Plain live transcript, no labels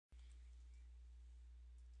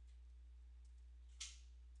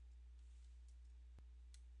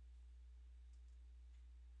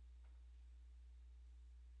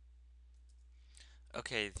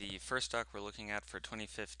Okay, the first stock we're looking at for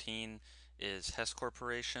 2015 is Hess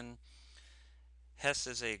Corporation. Hess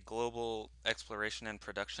is a global exploration and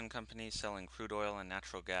production company selling crude oil and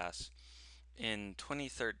natural gas. In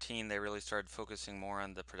 2013, they really started focusing more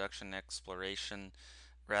on the production and exploration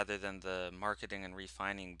rather than the marketing and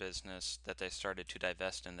refining business that they started to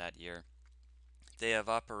divest in that year. They have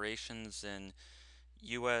operations in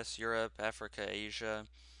US, Europe, Africa, Asia.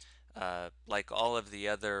 Like all of the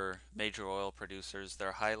other major oil producers,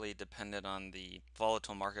 they're highly dependent on the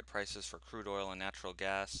volatile market prices for crude oil and natural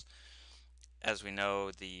gas. As we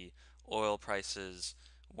know, the oil prices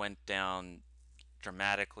went down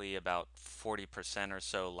dramatically, about 40% or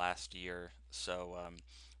so last year.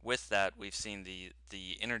 With that, we've seen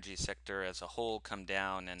the energy sector as a whole come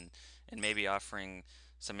down and maybe offering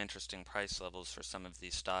some interesting price levels for some of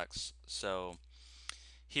these stocks. So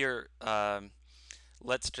here,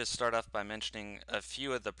 let's just start off by mentioning a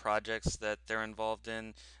few of the projects that they're involved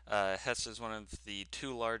in. Hess is one of the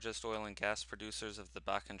two largest oil and gas producers of the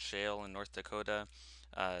Bakken Shale in North Dakota.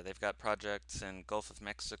 They've got projects in Gulf of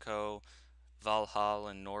Mexico, Valhall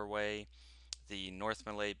in Norway, the North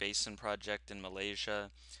Malay Basin project in Malaysia,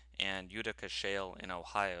 and Utica Shale in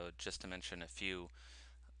Ohio, just to mention a few.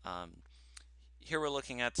 Um, Here we're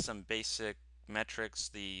looking at some basic metrics.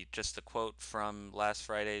 Just the quote from last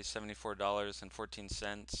Friday,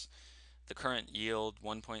 $74.14. The current yield,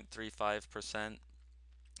 1.35%.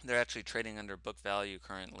 They're actually trading under book value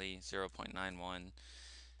currently, 0.91.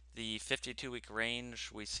 The 52-week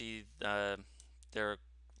range, we see they're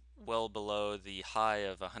well below the high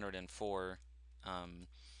of 104.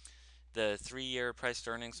 The 3-year price to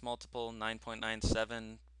earnings multiple,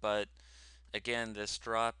 9.97, but again, this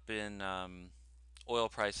drop in oil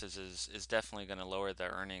prices is definitely going to lower the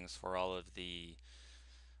earnings for all of the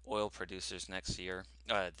oil producers this year,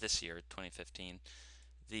 2015.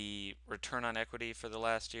 The return on equity for the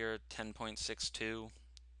last year, 10.62.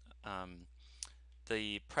 Um,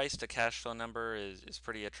 the price to cash flow number is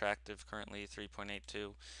pretty attractive currently,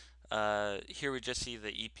 3.82. Here we just see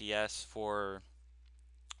the EPS for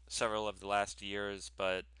several of the last years,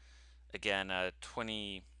 but again,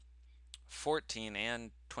 2014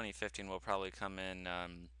 and 2015 will probably come in.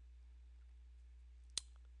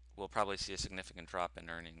 We'll probably see a significant drop in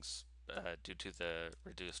earnings due to the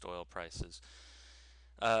reduced oil prices.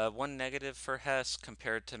 One negative for Hess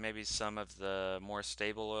compared to maybe some of the more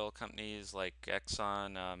stable oil companies like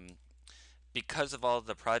Exxon, because of all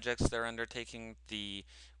the projects they're undertaking,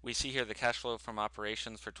 we see here the cash flow from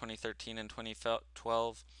operations for 2013 and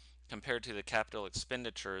 2012 compared to the capital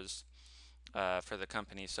expenditures for the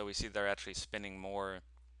company. So we see they're actually spending more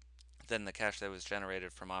than the cash that was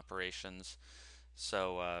generated from operations.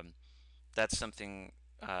 So that's something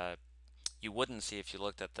you wouldn't see if you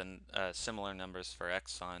looked at the similar numbers for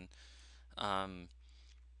Exxon. Um,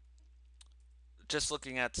 just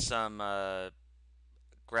looking at some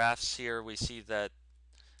graphs here, we see that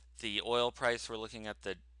the oil price, we're looking at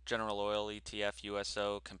the General Oil ETF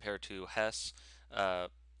USO compared to Hess. Uh,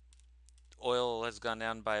 Oil has gone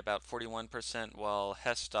down by about 41%, while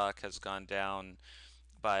Hess stock has gone down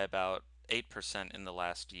by about 8% in the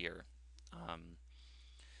last year. Um,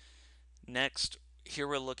 Next, here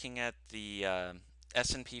we're looking at the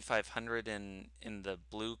S&P 500 in the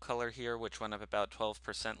blue color here, which went up about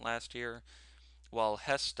 12% last year, while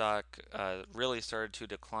Hess stock really started to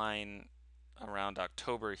decline around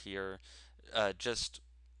October here, just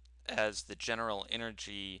as the general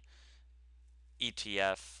energy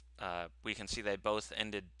ETF. We can see they both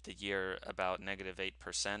ended the year about negative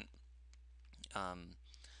 8%. Um,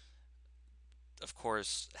 of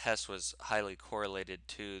course, Hess was highly correlated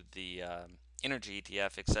to the energy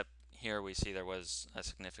ETF, except here we see there was a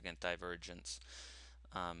significant divergence.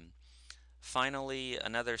 Um, Finally,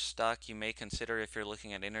 another stock you may consider if you're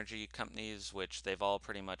looking at energy companies, which they've all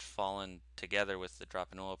pretty much fallen together with the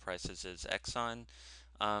drop in oil prices, is Exxon.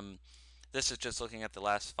 Um, this is just looking at the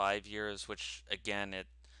last 5 years, which again,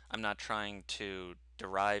 I'm not trying to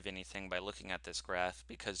derive anything by looking at this graph,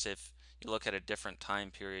 because if you look at a different time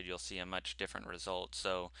period, you'll see a much different result.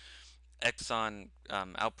 So Exxon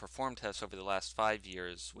outperformed Hess over the last 5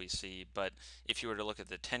 years, we see, but if you were to look at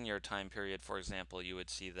the 10-year time period, for example, you would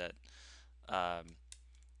see that um,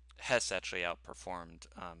 Hess actually outperformed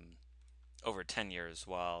over 10 years,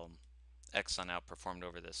 while Exxon outperformed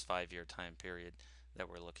over this 5-year time period that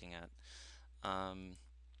we're looking at. Um,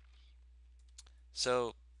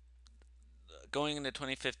 so going into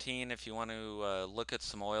 2015, if you want to look at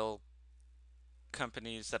some oil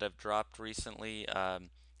companies that have dropped recently,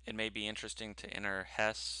 it may be interesting to enter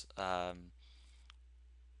Hess.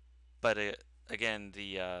 But again,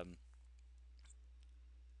 the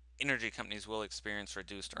energy companies will experience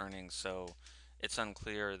reduced earnings, so it's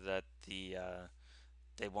unclear that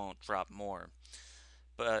they won't drop more.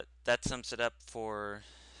 But that sums it up for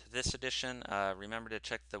this edition. Remember to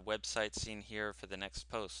check the website seen here for the next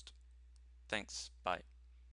post. Thanks. Bye.